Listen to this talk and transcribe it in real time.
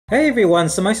Hey everyone,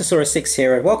 Samosasaurus6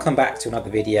 here and welcome back to another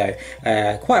video.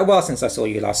 Quite a while since I saw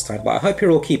you last time, but I hope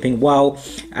you're all keeping well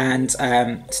and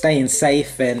staying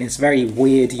safe. And it's a very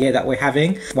weird year that we're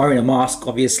having. Wearing a mask,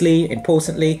 obviously,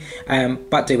 importantly,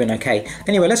 but doing okay.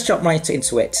 Anyway, let's jump right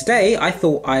into it. Today, I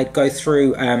thought I'd go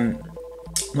through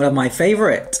one of my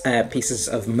favourite pieces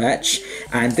of merch,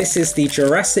 and this is the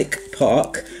Jurassic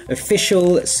Park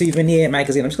official Souvenir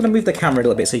magazine. I'm just going to move the camera a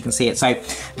little bit so you can see it. So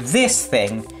this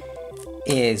thing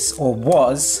is, or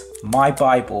was, my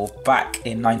Bible back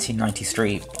in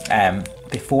 1993,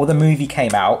 before the movie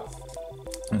came out.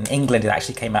 In England it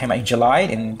actually came out in July,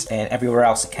 and everywhere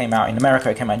else it came out. In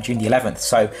America it came out on June the 11th.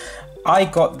 So I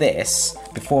got this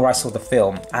before I saw the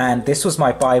film, and this was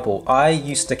my Bible. I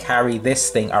used to carry this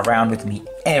thing around with me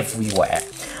everywhere.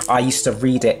 I used to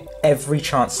read it every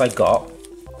chance I got.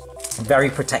 I'm very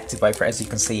protective over it. As you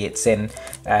can see, it's in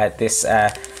this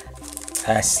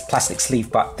plastic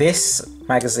sleeve, but this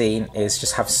magazine is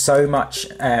just have so much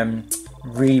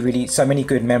really so many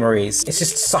good memories. It's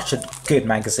just such a good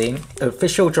magazine.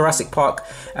 Official Jurassic Park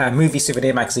movie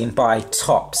souvenir magazine by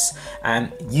Topps,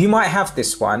 and you might have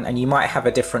this one and you might have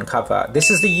a different cover. This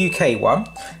is the UK one.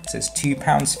 It says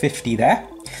 £2.50 there,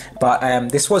 but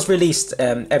this was released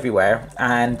everywhere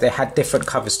and they had different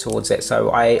covers towards it.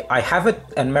 So I have an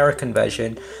American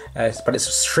version, but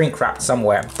it's shrink wrapped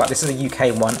somewhere, but this is a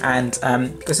UK one, and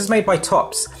this is made by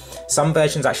Topps. Some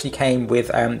versions actually came with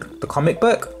the comic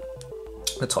book,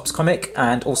 the Topps comic,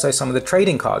 and also some of the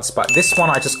trading cards, but this one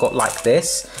I just got like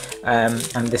this,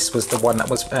 and this was the one that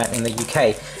was in the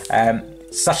UK.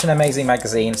 Such an amazing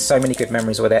magazine, so many good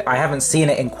memories with it. I haven't seen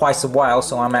it in quite a while,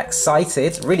 so I'm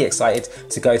excited, really excited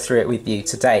to go through it with you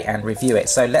today and review it.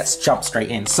 So let's jump straight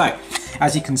in. So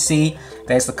as you can see,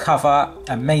 there's the cover,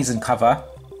 amazing cover,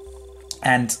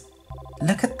 and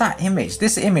look at that image.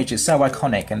 This image is so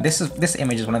iconic, and this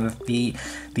image is one of the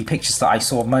pictures that I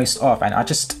saw most of, and I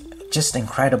just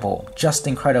incredible, just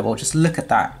incredible. Just look at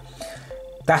that.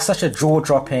 That's such a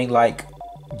jaw-dropping, like,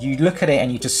 you look at it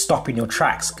and you just stop in your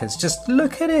tracks, because just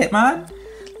look at it, man.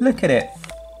 Look at it.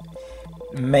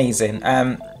 Amazing.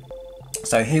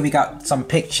 So here we got some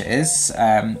pictures,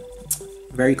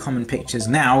 very common pictures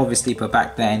now, obviously, but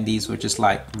back then these were just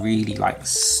like really like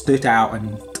stood out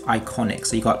and iconic.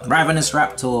 So you got ravenous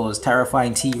raptors,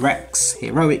 terrifying T-Rex,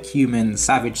 heroic humans,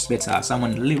 savage spitter.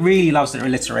 Someone really loves the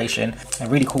alliteration. A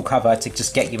really cool cover to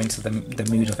just get you into the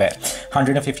mood of it.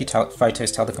 150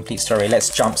 photos tell the complete story.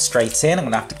 Let's jump straight in. I'm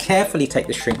gonna have to carefully take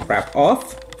the shrink wrap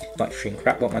off. Not shrink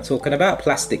wrap, what am I talking about?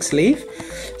 Plastic sleeve,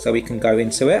 so we can go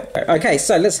into it. Okay,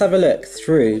 so let's have a look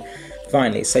through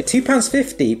finally. So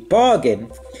 £2.50,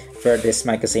 bargain for this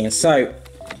magazine. So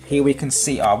here we can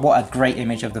see, what a great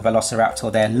image of the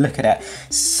Velociraptor there. Look at it.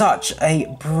 Such a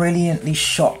brilliantly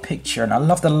shot picture, and I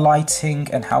love the lighting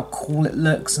and how cool it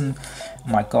looks, and oh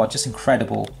my god, just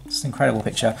incredible. Just incredible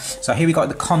picture. So here we got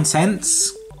the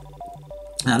contents.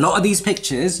 Now, a lot of these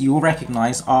pictures you will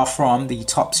recognize are from the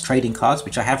Topps trading cards,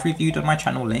 which I have reviewed on my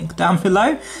channel, link down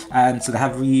below. So they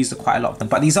have reused quite a lot of them.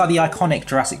 But these are the iconic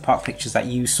Jurassic Park pictures that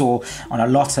you saw on a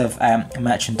lot of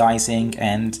merchandising,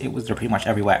 and it was pretty much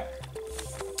everywhere.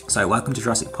 So welcome to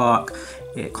Jurassic Park.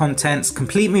 Contents,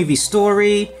 complete movie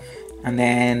story, and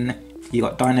then you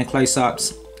got dino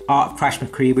close-ups, art of Crash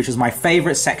McCree, which was my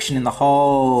favorite section in the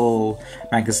whole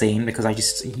magazine, because I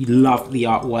just love the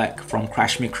artwork from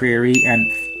Crash McCree, and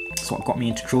that's what got me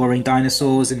into drawing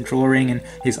dinosaurs and drawing, and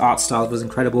his art style was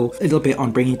incredible. A little bit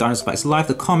on bringing dinosaurs back to life,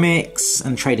 the comics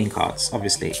and trading cards,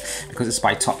 obviously, because it's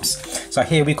by Topps. So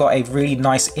here we got a really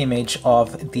nice image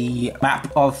of the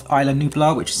map of Isla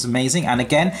Nublar, which is amazing, and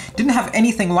again, didn't have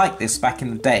anything like this back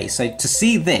in the day, so to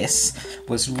see this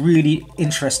was really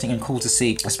interesting and cool to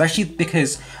see, especially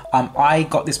because I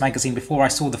got this magazine before I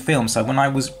saw the film. So when I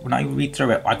read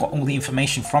through it, I got all the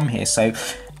information from here. So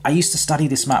I used to study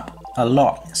this map a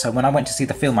lot. So when I went to see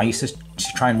the film, I used to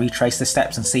try and retrace the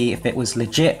steps and see if it was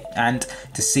legit, and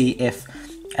to see if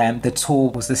the tour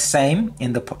was the same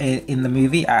in the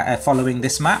movie following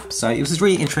this map. So it was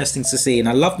really interesting to see, and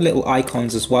I love little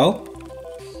icons as well.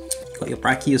 You've got your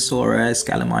Brachiosaurus,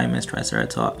 Gallimimus,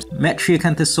 Triceratops,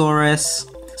 Metriacanthosaurus.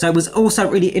 So it was also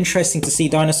really interesting to see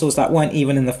dinosaurs that weren't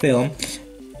even in the film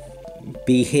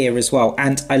be here as well.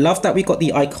 And I love that we got the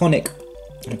iconic,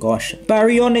 oh my gosh,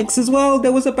 Baryonyx as well.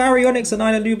 There was a Baryonyx and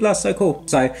Isla Nublar, so cool.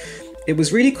 So it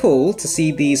was really cool to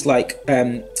see these like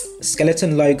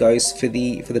skeleton logos for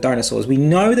the dinosaurs. We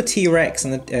know the T-Rex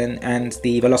and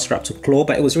the Velociraptor claw,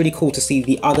 but it was really cool to see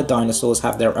the other dinosaurs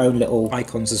have their own little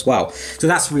icons as well. So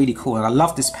that's really cool, and I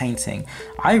love this painting.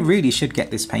 I really should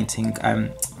get this painting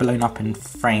blown up and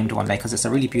framed one day, because it's a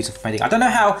really beautiful painting. I don't know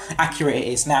how accurate it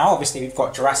is now. Obviously we've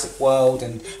got Jurassic World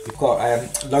and we've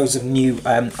got loads of new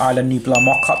Island Nublar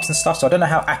mock-ups and stuff, so I don't know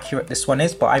how accurate this one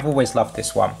is, but I've always loved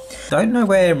this one. Don't know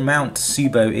where Mount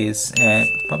Subo is,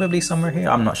 probably somewhere here,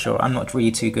 I'm not sure. I'm not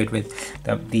really too good with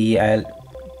the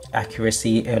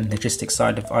accuracy and logistics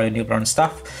side of Island Nublar and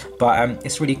stuff, but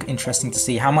it's really interesting to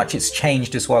see how much it's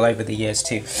changed as well over the years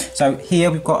too. So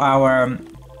here we've got our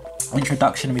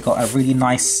introduction. We've got a really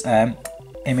nice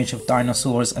image of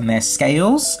dinosaurs and their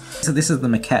scales. So this is the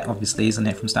maquette, obviously, isn't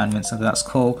it, from Stan Winston? So that's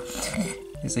cool.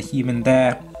 There's a human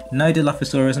there. No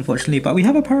Dilophosaurus, unfortunately, but we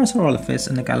have a Parasaurolophus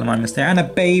and a Gallimimus there, and a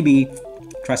baby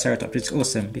Triceratops. It's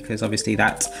awesome because obviously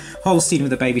that whole scene with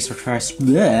the baby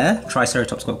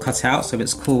Triceratops got cut out, so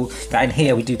it's cool that in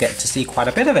here we do get to see quite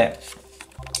a bit of it.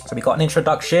 So we got an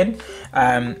introduction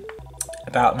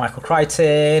about Michael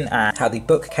Crichton and how the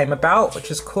book came about,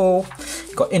 which is cool.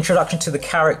 We've got introduction to the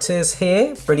characters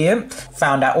here, brilliant.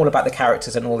 Found out all about the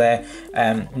characters and all their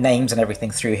names and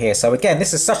everything through here. So again,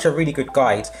 this is such a really good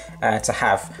guide to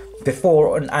have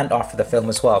before and after the film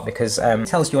as well, because it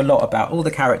tells you a lot about all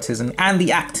the characters and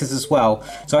the actors as well.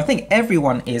 So I think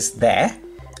everyone is there.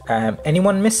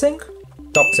 Anyone missing?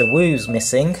 Dr. Wu's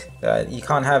missing. You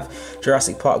can't have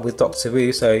Jurassic Park with Dr.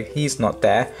 Wu, so he's not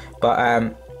there.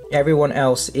 But everyone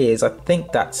else is. I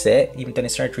think that's it. Even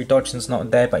Dennis Surgery Dodgson's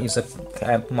not there, but he's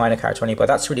a minor character anyway. But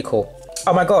that's really cool.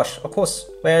 Oh my gosh, of course,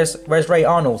 where's Ray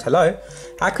Arnold? Hello?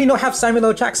 How can you not have Samuel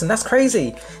L. Jackson? That's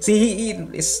crazy. See,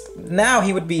 now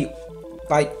he would be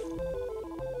like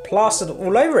plastered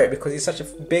all over it because he's such a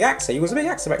big actor. He was a big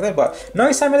actor back then, but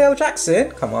no Samuel L. Jackson.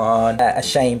 Come on, a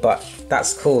shame, but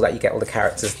that's cool that you get all the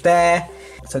characters there.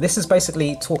 So this is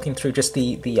basically talking through just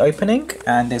the opening,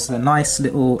 and there's a nice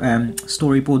little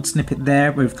storyboard snippet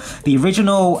there with the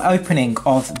original opening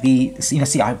of the,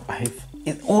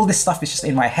 all this stuff is just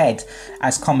in my head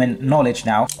as common knowledge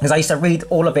now, because I used to read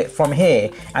all of it from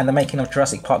here and the Making of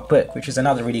Jurassic Park book, which is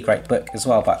another really great book as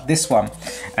well. But this one,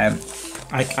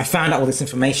 I found out all this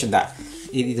information that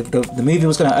the movie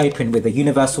was going to open with a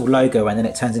Universal logo, and then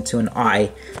it turns into an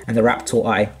eye, and the Raptor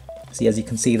eye. See, as you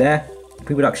can see there.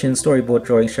 Pre-production storyboard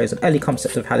drawing shows an early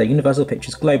concept of how the Universal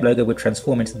Pictures Globe logo would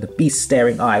transform into the beast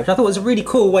staring eye, which I thought was a really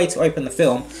cool way to open the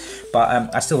film,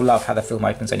 but I still love how the film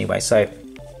opens anyway. So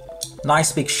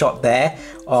nice big shot there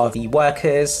of the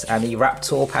workers and the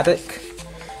Raptor paddock.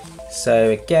 So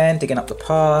again, digging up the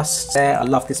past there. I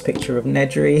love this picture of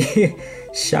Nedry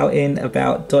shouting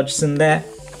about Dodgson there.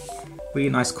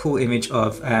 Really nice cool image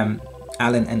of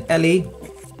Alan and Ellie.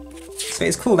 So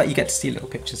it's cool that you get to see little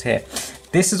pictures here.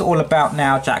 This is all about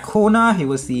now Jack Horner, who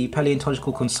was the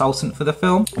paleontological consultant for the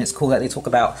film. And it's cool that they talk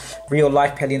about real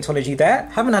life paleontology there.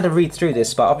 Haven't had a read through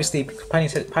this, but obviously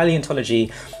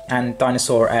paleontology and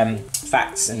dinosaur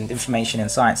facts and information in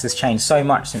science has changed so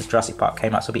much since Jurassic Park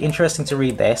came out. So it'll be interesting to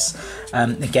read this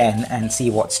again and see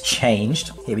what's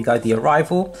changed. Here we go, the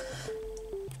arrival.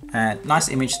 Nice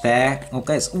image there.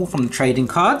 Okay, it's all from the trading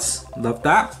cards. Love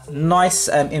that. Nice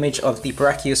image of the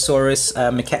Brachiosaurus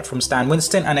maquette from Stan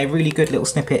Winston, and a really good little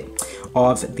snippet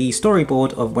of the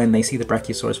storyboard of when they see the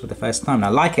Brachiosaurus for the first time. I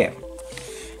like it.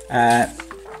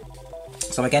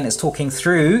 So again, it's talking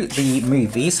through the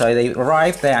movie. So they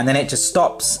arrive there, and then it just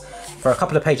stops for a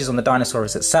couple of pages on the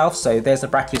dinosaurs itself. So there's the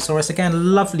Brachiosaurus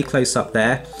again, lovely close up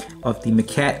there of the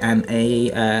maquette, and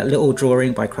a little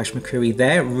drawing by Crash McCreary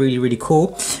there, really, really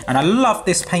cool. And I love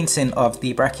this painting of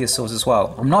the Brachiosaurs as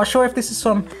well. I'm not sure if this is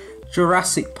from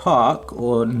Jurassic Park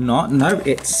or not. No,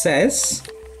 it says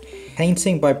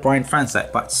painting by Brian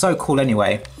Franczak, but it's so cool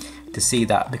anyway to see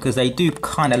that, because they do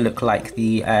kind of look like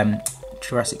the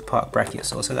Jurassic Park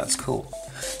Brachiosaur, so that's cool.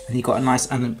 And you got a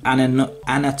nice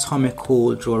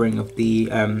anatomical drawing of the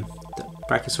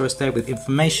Brachiosaurus there with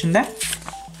information there.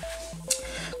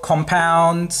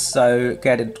 Compounds, so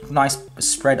get a nice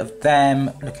spread of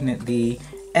them. Looking at the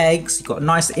eggs, you got a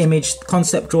nice image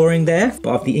concept drawing there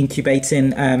of the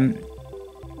incubating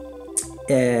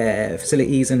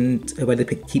facilities and where they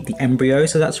keep the embryo,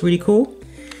 so that's really cool.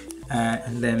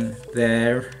 And then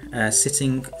they're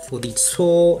sitting for the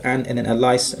tour, and then a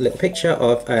nice little picture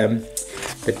of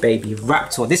the baby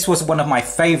raptor. This was one of my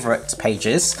favorite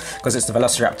pages because it's the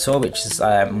Velociraptor, which is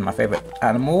one of my favorite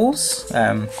animals.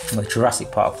 The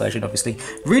Jurassic Park version, obviously.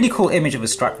 Really cool image of a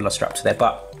striped Velociraptor there,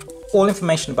 but all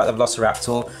information about the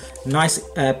Velociraptor. Nice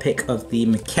pic of the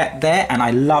maquette there, and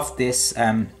I love this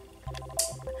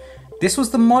this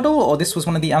was the model, or this was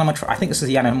one of the animatronic. I think this is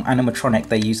the animatronic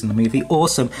they used in the movie.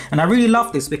 Awesome. And I really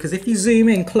love this because if you zoom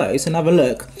in close and have a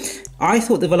look, I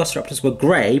thought the Velociraptors were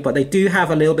grey, but they do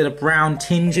have a little bit of brown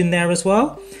tinge in there as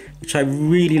well, which I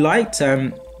really liked.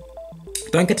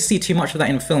 Don't get to see too much of that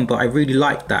in the film, but I really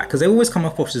liked that because they always come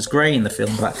across as grey in the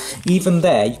film, but even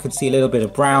there you could see a little bit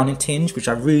of brown and tinge, which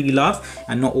I really love,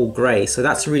 and not all grey. So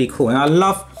that's really cool. And I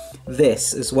love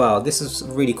this as well. This is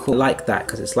really cool, like that,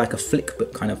 because it's like a flick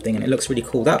book kind of thing, and it looks really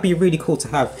cool. That'd be really cool to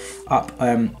have up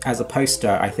as a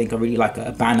poster. I think I really like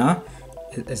a banner.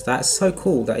 That's so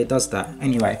cool that it does that.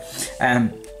 Anyway,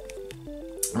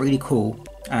 really cool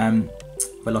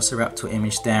Velociraptor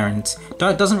image there, and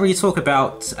it doesn't really talk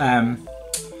about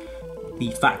the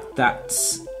fact that,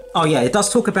 oh yeah, it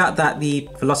does talk about that the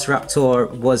Velociraptor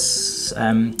was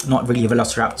not really a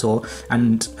Velociraptor,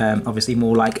 and obviously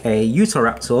more like a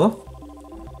Utahraptor,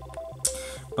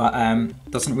 but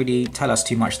doesn't really tell us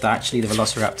too much that actually the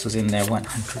Velociraptors in there weren't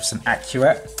 100%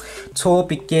 accurate. Tour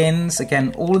begins.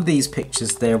 Again, all of these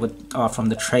pictures there are from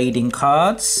the trading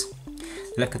cards.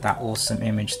 Look at that awesome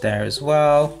image there as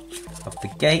well of the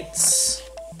gates.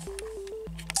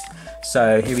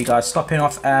 So here we go, stopping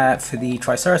off for the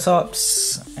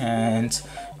Triceratops, and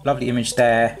lovely image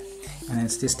there. And then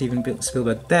there's Steven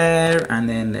Spielberg there, and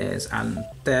then there's Alan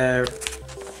there.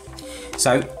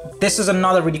 So this is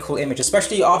another really cool image,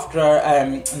 especially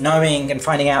after knowing and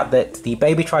finding out that the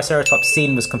baby Triceratops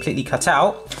scene was completely cut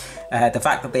out. The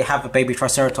fact that they have a baby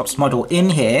Triceratops model in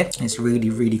here is really,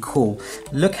 really cool.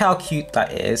 Look how cute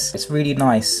that is. It's really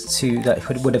nice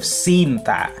that would have seen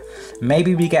that.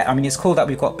 Maybe we get, I mean, it's cool that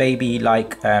we've got baby,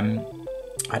 like, I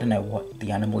don't know what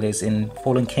the animal is in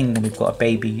Fallen Kingdom. We've got a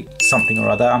baby something or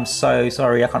other. I'm so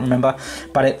sorry, I can't remember.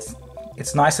 But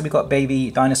it's nice that we've got baby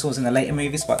dinosaurs in the later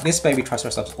movies, but this baby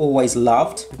Triceratops always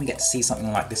loved. We get to see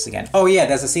something like this again. Oh yeah,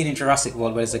 there's a scene in Jurassic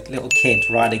World where there's a little kid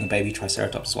riding a baby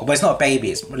Triceratops as well. Well, it's not a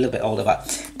baby, it's a little bit older,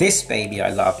 but this baby I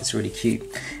love. It's really cute.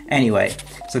 Anyway,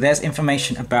 so there's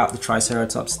information about the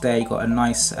Triceratops there. You got a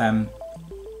nice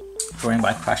drawing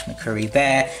by Crash McCurry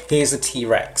there. Here's a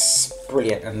T-Rex.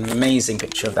 Brilliant, an amazing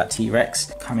picture of that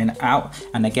T-Rex coming out.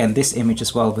 And again, this image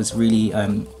as well was really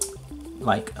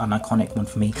like an iconic one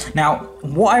for me. Now,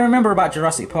 what I remember about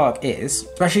Jurassic Park is,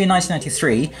 especially in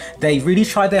 1993, they really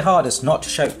tried their hardest not to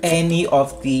show any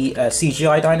of the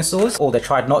CGI dinosaurs, or they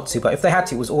tried not to, but if they had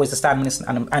to, it was always the stand-in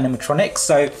animatronics.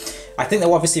 So I think they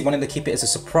obviously wanted to keep it as a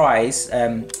surprise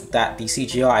that the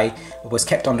CGI was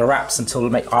kept under wraps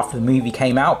until after the movie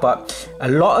came out. But a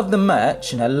lot of the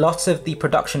merch and a lot of the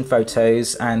production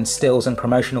photos and stills and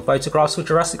promotional photographs for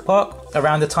Jurassic Park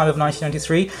around the time of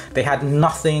 1993, they had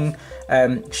nothing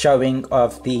showing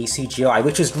of the CGI,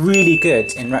 which is really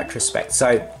good in retrospect.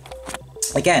 So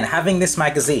again, having this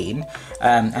magazine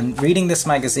and reading this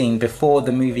magazine before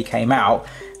the movie came out,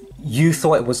 you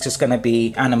thought it was just going to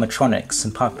be animatronics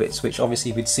and puppets, which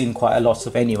obviously we'd seen quite a lot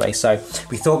of anyway. So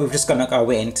we thought we were just going to go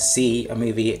in to see a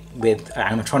movie with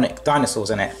animatronic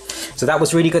dinosaurs in it. So that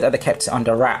was really good that they kept it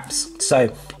under wraps. So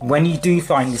when you do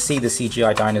finally see the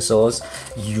CGI dinosaurs,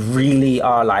 you really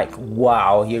are like,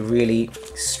 wow, it really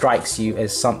strikes you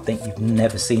as something you've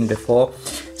never seen before.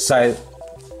 So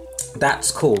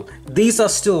that's cool. These are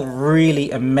still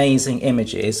really amazing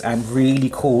images and really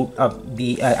cool of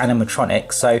the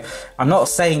animatronics. So I'm not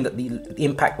saying that the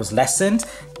impact was lessened.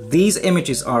 These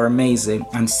images are amazing,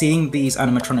 and seeing these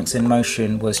animatronics in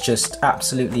motion was just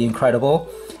absolutely incredible.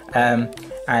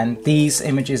 And these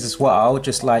images as well,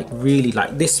 just like really,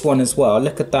 like this one as well.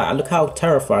 Look at that. Look how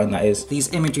terrifying that is.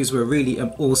 These images were really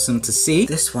awesome to see.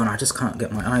 This one, I just can't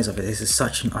get my eyes off it. This is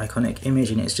such an iconic image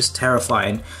and it's just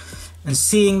terrifying. And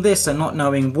seeing this and not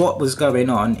knowing what was going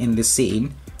on in the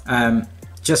scene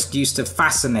just used to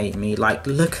fascinate me. Like,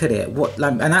 look at it.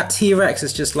 And that T-Rex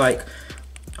is just like,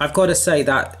 I've got to say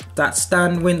that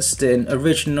Stan Winston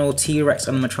original T-Rex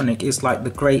animatronic is like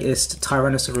the greatest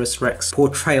Tyrannosaurus Rex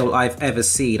portrayal I've ever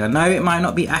seen. I know it might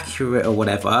not be accurate or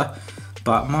whatever,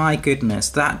 but my goodness,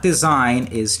 that design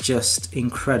is just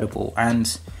incredible.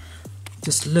 And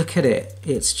just look at it.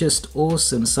 It's just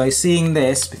awesome. So seeing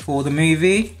this before the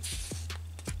movie,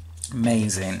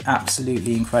 amazing,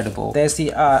 absolutely incredible. There's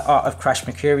the art of Crash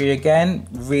McCurry again,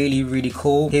 really, really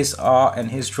cool. His art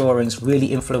and his drawings really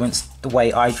influenced the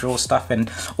way I draw stuff, and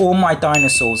all my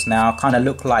dinosaurs now kind of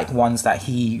look like ones that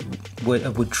he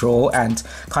would draw, and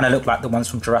kind of look like the ones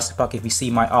from Jurassic Park. If you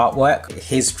see my artwork,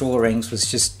 his drawings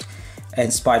was just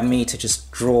inspired me to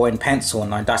just draw in pencil,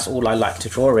 and that's all I like to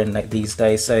draw in these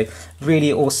days. So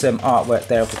really awesome artwork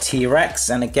there of the T-Rex,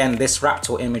 and again this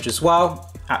raptor image as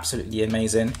well, absolutely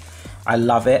amazing. I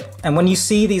love it. And when you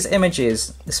see these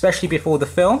images, especially before the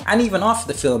film and even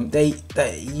after the film, they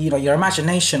you know, your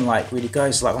imagination like really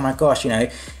goes like, oh my gosh, you know,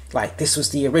 like this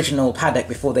was the original paddock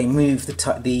before they moved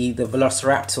the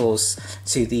velociraptors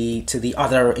to the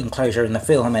other enclosure in the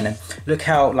film, and look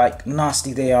how like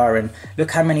nasty they are, and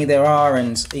look how many there are,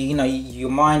 and you know, your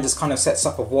mind just kind of sets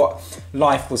up of what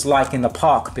life was like in the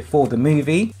park before the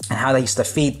movie and how they used to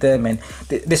feed them. And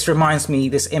this reminds me,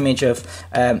 this image of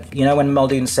you know, when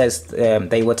Muldoon says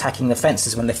they were attacking the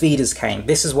fences when the feeders came.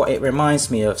 This is what it reminds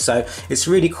me of. So it's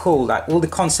really cool, like all the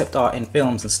concept art in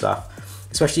films and stuff,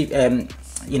 especially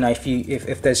you know,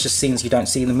 if there's just scenes you don't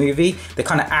see in the movie, they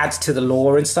kind of add to the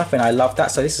lore and stuff, and I love that.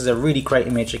 So this is a really great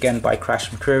image, again by Crash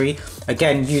McCreary,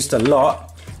 again used a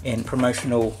lot in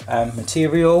promotional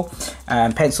material,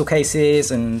 pencil cases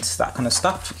and that kind of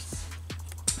stuff.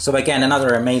 So again,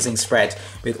 another amazing spread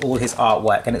with all his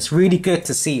artwork, and it's really good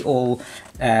to see all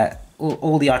the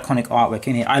iconic artwork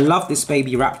in here. I love this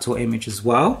baby raptor image as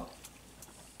well.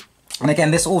 And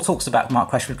again, this all talks about Mark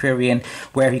Crash McCreary and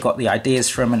where he got the ideas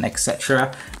from and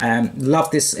etc. Love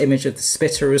this image of the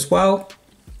spitter as well,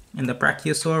 in the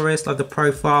Brachiosaurus. Love the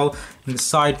profile in the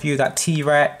side view, that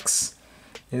T-Rex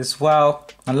as well.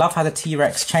 I love how the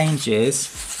T-Rex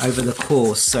changes over the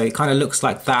course. So it kind of looks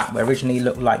like that, but originally it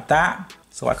looked like that.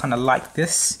 So I kind of like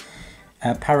this.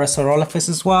 Parasaurolophus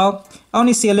as well. I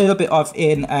only see a little bit of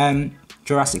in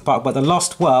Jurassic Park, but the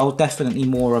Lost World, definitely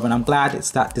more of, and I'm glad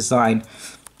it's that design.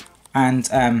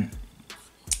 And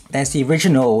there's the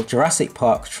original Jurassic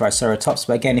Park Triceratops,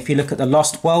 but again, if you look at the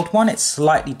Lost World one, it's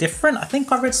slightly different. I think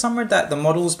I read somewhere that the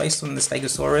model's based on the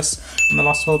Stegosaurus from the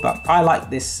Lost World, but I like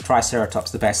this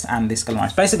Triceratops the best, and this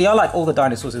Goliath. Basically, I like all the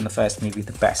dinosaurs in the first movie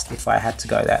the best, if I had to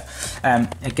go there.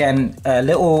 Again, a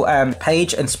little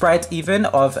page and spread even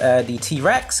of the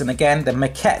T-Rex, and again, the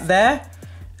maquette there,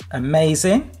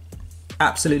 amazing.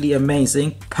 Absolutely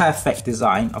amazing, perfect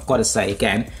design, I've got to say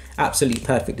again, absolutely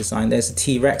perfect design. There's a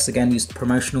T-Rex, again, used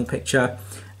promotional picture,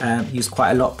 used quite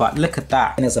a lot, but look at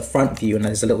that. And there's a front view and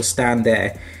there's a little stand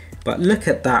there, but look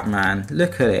at that, man,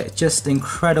 look at it, just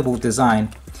incredible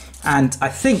design. And I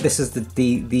think this is the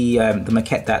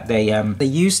maquette that they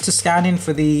used to scan in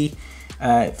for the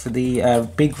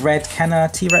big red Kenner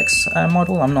T-Rex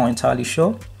model. I'm not entirely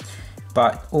sure,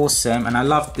 but awesome. And I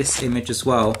love this image as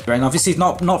well, and obviously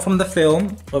not from the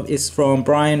film, it's from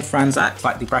Brian Franzak,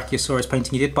 like the Brachiosaurus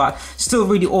painting he did, but still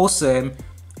really awesome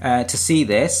to see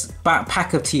this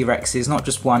pack of T-Rexes, not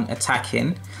just one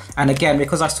attacking. And again,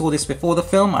 because I saw this before the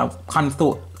film, I kind of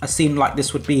thought it seemed like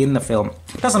this would be in the film.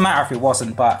 It doesn't matter if it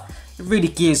wasn't, but it really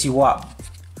gears you up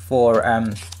for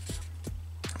and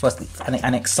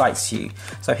excites you.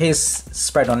 So here's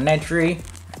spread on Nedry,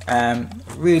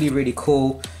 really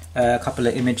cool. A couple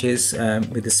of images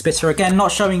with the spitter, again not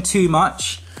showing too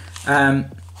much,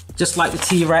 just like the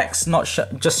T-Rex,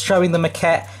 just showing the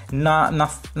maquette,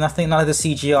 nothing, none of the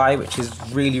CGI, which is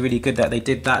really good that they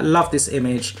did that. Love this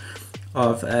image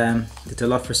of the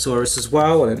Dilophosaurus as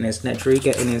well, and there's Nedry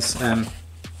getting his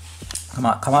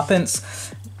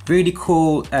comeuppance. Really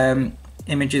cool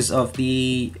images of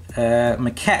the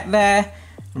maquette there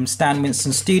from Stan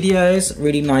Winston Studios.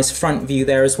 Really nice front view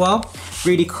there as well.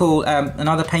 Really cool,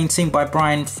 another painting by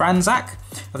Brian Franzak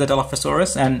of the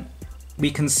Dilophosaurus, and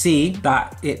we can see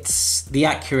that it's the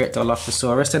accurate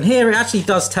Dilophosaurus. And here it actually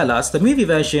does tell us the movie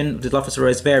version of the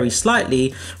Dilophosaurus varies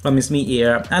slightly from his meat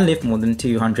era and lived more than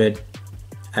 200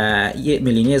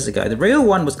 million years ago. The real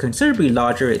one was considerably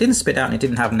larger, it didn't spit out, and it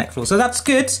didn't have a neck frill. So that's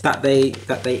good that they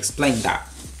explained that.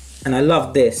 And I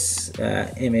love this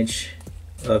image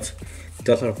of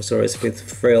Dilophosaurus with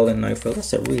frill and no frill.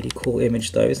 That's a really cool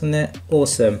image though, isn't it?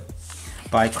 Awesome.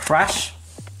 By Crash.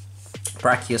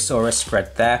 Brachiosaurus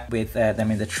spread there with them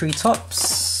in the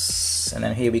treetops. And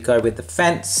then here we go with the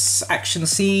fence action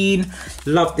scene.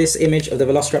 Love this image of the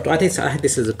Velociraptor. I had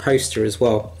this as a poster as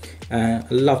well. I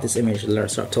love this image of the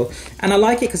Velociraptor. And I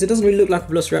like it because it doesn't really look like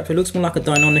a Velociraptor. It looks more like a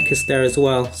Deinonychus there as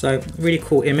well. So really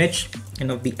cool image.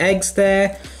 And of the eggs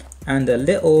there. And a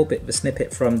little bit of a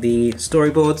snippet from the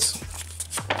storyboards.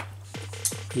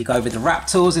 You go with the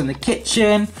raptors in the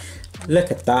kitchen.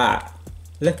 Look at that.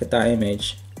 Look at that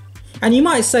image. And you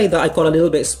might say that I got a little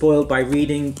bit spoiled by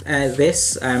reading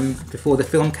this before the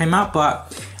film came out,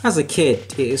 but as a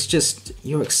kid, it's just,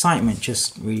 your excitement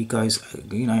just really goes,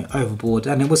 you know, overboard.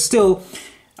 And it was still,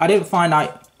 I didn't find,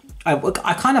 I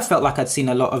kind of felt like I'd seen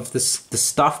a lot of the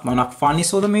stuff when I finally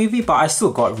saw the movie, but I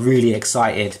still got really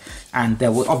excited. And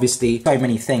there were obviously so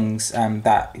many things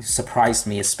that surprised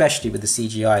me, especially with the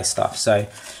CGI stuff. So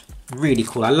really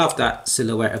cool. I love that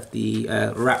silhouette of the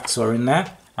raptor in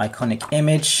there. Iconic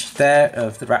image there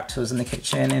of the raptors in the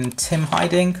kitchen and Tim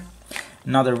hiding.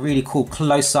 Another really cool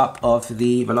close-up of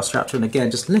the Velociraptor, and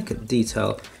again, just look at the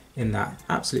detail in that.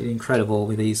 Absolutely incredible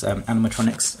with these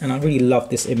animatronics, and I really love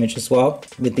this image as well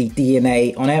with the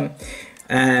DNA on it.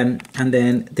 And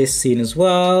then this scene as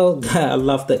well. I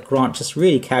love that Grant just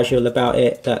really casual about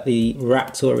it, that the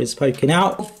raptor is poking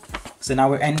out. So now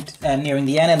we're nearing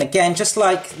the end, and again, just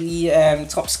like the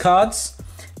Topps cards,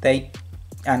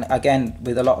 and again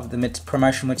with a lot of the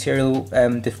promotional material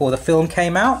before the film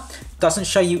came out, doesn't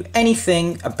show you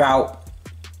anything about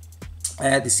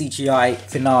the CGI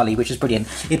finale, which is brilliant.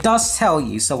 It does tell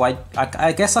you, so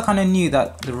I guess I kind of knew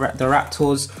that the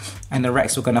Raptors and the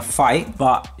Rex were going to fight,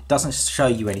 but it doesn't show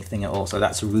you anything at all, so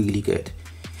that's really good.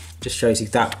 Just shows you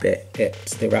that bit.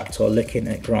 It's the Raptor looking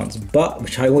at Grant's butt,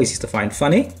 which I always used to find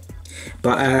funny.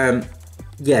 But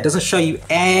yeah, it doesn't show you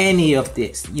any of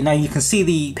this. You know, you can see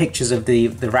the pictures of the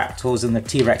Raptors and the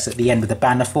T-Rex at the end with the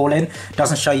banner falling. It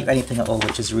doesn't show you anything at all,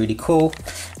 which is really cool.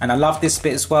 And I love this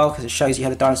bit as well, because it shows you how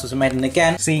the dinosaurs were made. And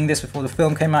again, seeing this before the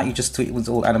film came out, you just thought it was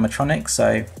all animatronics.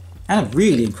 So, and a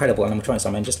really incredible animatronics.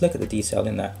 I mean, just look at the detail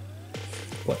in that.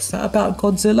 What's that about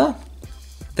Godzilla?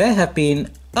 There have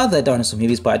been other dinosaur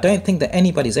movies, but I don't think that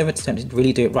anybody's ever attempted to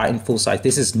really do it right in full size.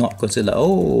 This is not Godzilla.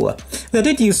 Oh, they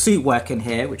did use suit work in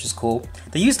here, which is cool.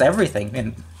 They used everything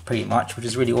in pretty much, which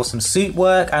is really awesome. Suit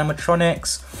work,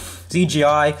 animatronics,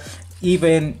 CGI,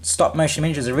 even stop motion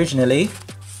images originally.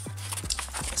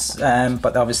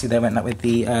 But obviously they went that with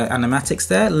the animatics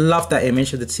there. Love that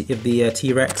image of the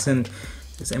T-Rex and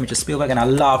this image of Spielberg, and I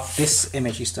love this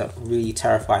image. Used to really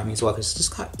terrify me as well, because it's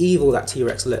just how evil that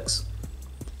T-Rex looks.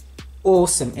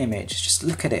 Awesome image, just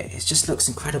look at it, it just looks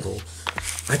incredible.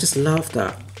 I just love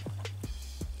that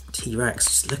T-Rex,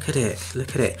 just look at it,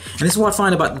 look at it. And this is what I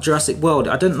find about the Jurassic World.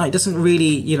 I don't know, it doesn't really,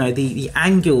 you know, the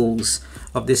angles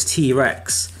of this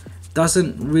T-Rex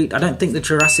doesn't really, I don't think the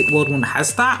Jurassic World one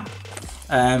has that.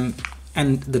 And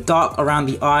the dark around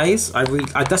the eyes,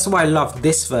 that's why I love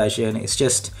this version. It's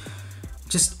just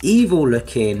evil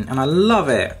looking, and I love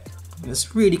it.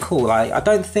 It's really cool. I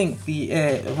don't think the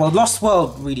well, Lost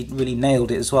World really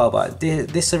nailed it as well, but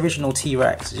this original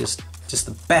T-Rex is just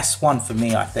the best one for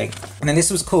me, I think. And then this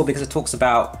was cool because it talks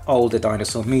about older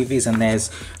dinosaur movies, and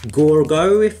there's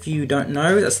Gorgo, if you don't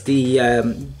know, that's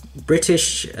the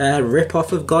British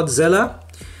rip-off of Godzilla,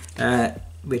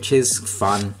 which is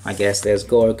fun, I guess. There's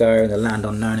Gorgo and the Land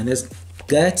Unknown, and there's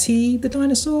Gertie the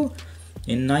dinosaur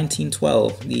in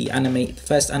 1912, the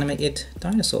first animated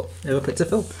dinosaur ever put to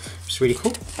film. It's really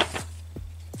cool.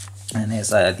 And there's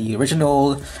the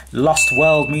original Lost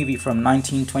World movie from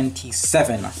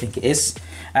 1927, I think it is.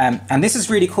 And this is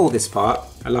really cool, this part.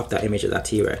 I love that image of that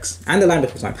T-Rex and the Land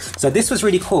Before Time. So this was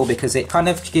really cool because it kind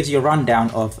of gives you a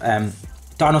rundown of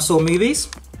dinosaur movies.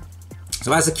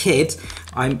 So as a kid,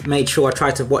 I made sure I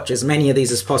tried to watch as many of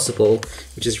these as possible,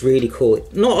 which is really cool.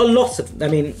 Not a lot of, I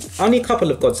mean, only a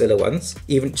couple of Godzilla ones,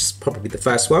 even just probably the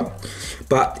first one,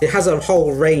 but it has a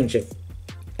whole range of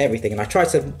everything, and I tried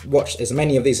to watch as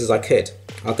many of these as I could.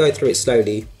 I'll go through it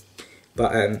slowly,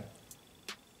 but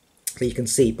so you can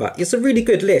see, but it's a really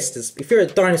good list. If you're a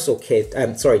dinosaur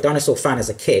dinosaur fan as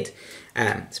a kid,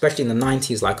 especially in the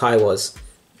 90s like I was,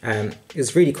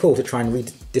 it's really cool to try and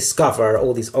rediscover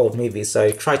all these old movies. So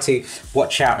try to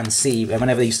watch out and see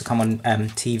whenever they used to come on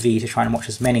TV, to try and watch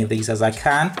as many of these as I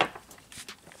can.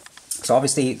 So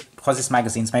obviously, because this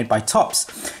magazine's made by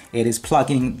Topps, it is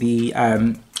plugging the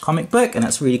comic book, and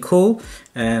that's really cool.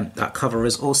 That cover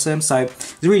is awesome, so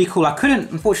it's really cool. I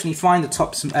couldn't unfortunately find the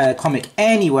Topps comic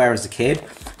anywhere as a kid,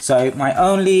 so my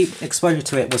only exposure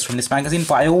to it was from this magazine,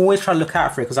 but I always try to look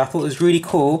out for it because I thought it was really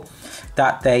cool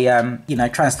that they you know,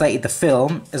 translated the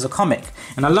film as a comic.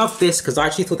 And I love this because I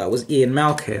actually thought that was Ian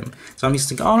Malcolm. So I'm just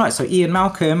thinking, oh right, so Ian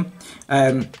Malcolm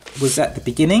was at the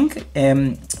beginning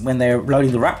when they're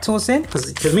loading the Raptors in,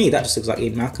 because to me that just looks like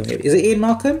Ian Malcolm. Is it Ian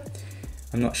Malcolm?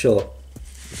 I'm not sure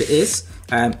if it is.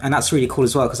 And that's really cool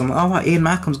as well, because I'm like, oh right, Ian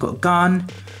Malcolm's got a gun,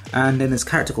 and then there's a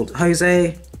character called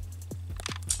Jose.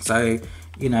 So,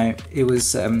 you know, it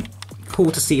was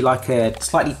cool to see like a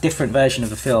slightly different version of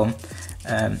the film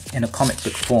in a comic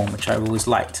book form, which I always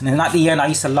liked. And then at the end, I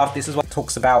used to love this as well. It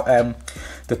talks about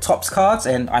the Topps cards,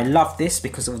 and I love this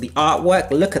because of the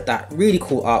artwork. Look at that, really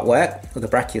cool artwork of the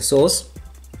brachiosaurs.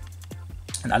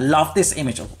 And I love this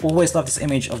image. I've always loved this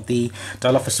image of the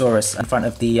Dilophosaurus in front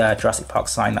of the Jurassic Park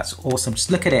sign. That's awesome.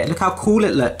 Just look at it. Look how cool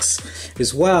it looks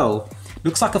as well.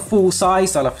 Looks like a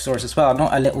full-size Dilophosaurus as well,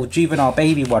 not a little juvenile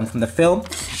baby one from the film.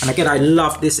 And again, I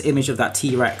love this image of that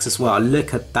T-Rex as well.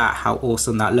 Look at that, how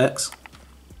awesome that looks.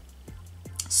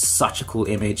 such a cool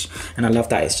image, and I love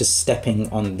that it's just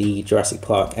stepping on the Jurassic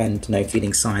Park and no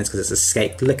feeding signs because it's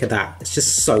escaped. Look at that, it's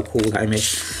just so cool, that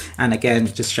image. And again,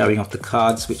 just showing off the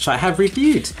cards which I have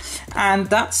reviewed. And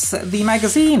that's the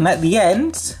magazine at the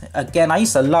end. Again, I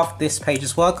used to love this page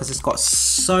as well because it's got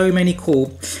so many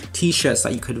cool t-shirts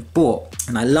that you could have bought,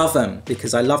 and I love them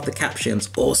because I love the captions: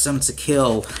 awesome to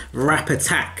kill, rap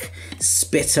attack,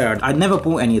 spitter. I never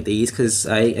bought any of these because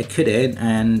I couldn't,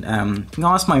 and I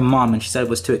asked my mum and she said it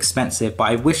was too expensive, but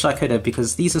I wish I could have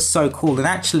because these are so cool. And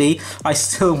actually I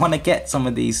still want to get some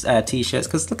of these t-shirts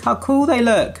because look how cool they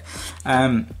look.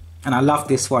 And I love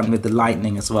this one with the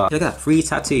lightning as well. Look at that, free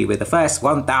tattoo with the first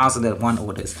 1,001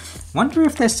 orders. Wonder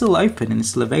if they're still open and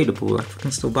still available, if we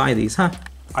can still buy these, huh?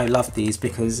 I love these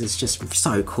because it's just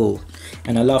so cool.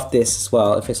 And I love this as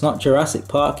well. If it's not Jurassic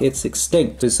Park, it's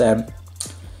extinct. It's the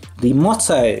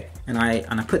motto, and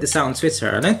I put this out on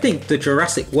Twitter. I don't think the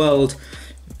Jurassic World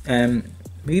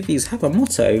movies have a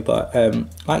motto, but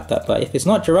like that. But if it's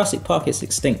not Jurassic Park, it's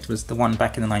extinct was the one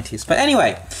back in the 90s. But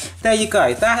anyway, there you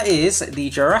go. That is the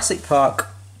Jurassic Park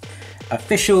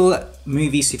official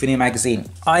movie souvenir magazine.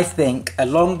 I think,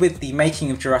 along with the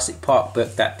Making of Jurassic Park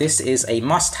book, that this is a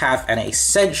must-have and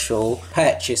essential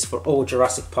purchase for all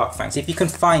Jurassic Park fans. If you can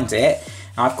find it.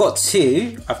 I've got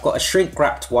two. I've got a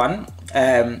shrink-wrapped one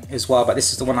as well, but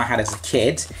this is the one I had as a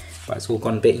kid. But it's all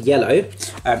gone a bit yellow.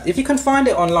 If you can find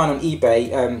it online on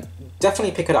eBay,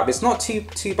 definitely pick it up. It's not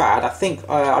too bad. I think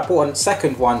I bought a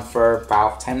second one for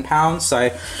about £10, so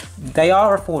they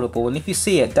are affordable. And if you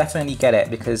see it, definitely get it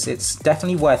because it's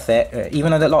definitely worth it.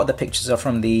 Even though a lot of the pictures are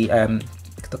from the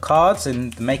cards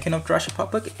and the Making of Jurassic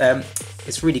Park book,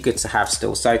 it's really good to have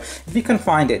still. So if you can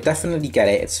find it, definitely get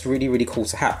it. It's really cool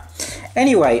to have.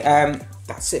 Anyway,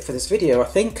 that's it for this video, I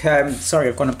think. Sorry,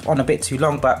 I've gone on a bit too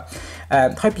long, but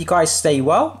hope you guys stay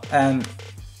well,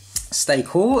 stay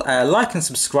cool, like and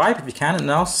subscribe if you can, and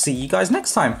I'll see you guys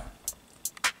next time.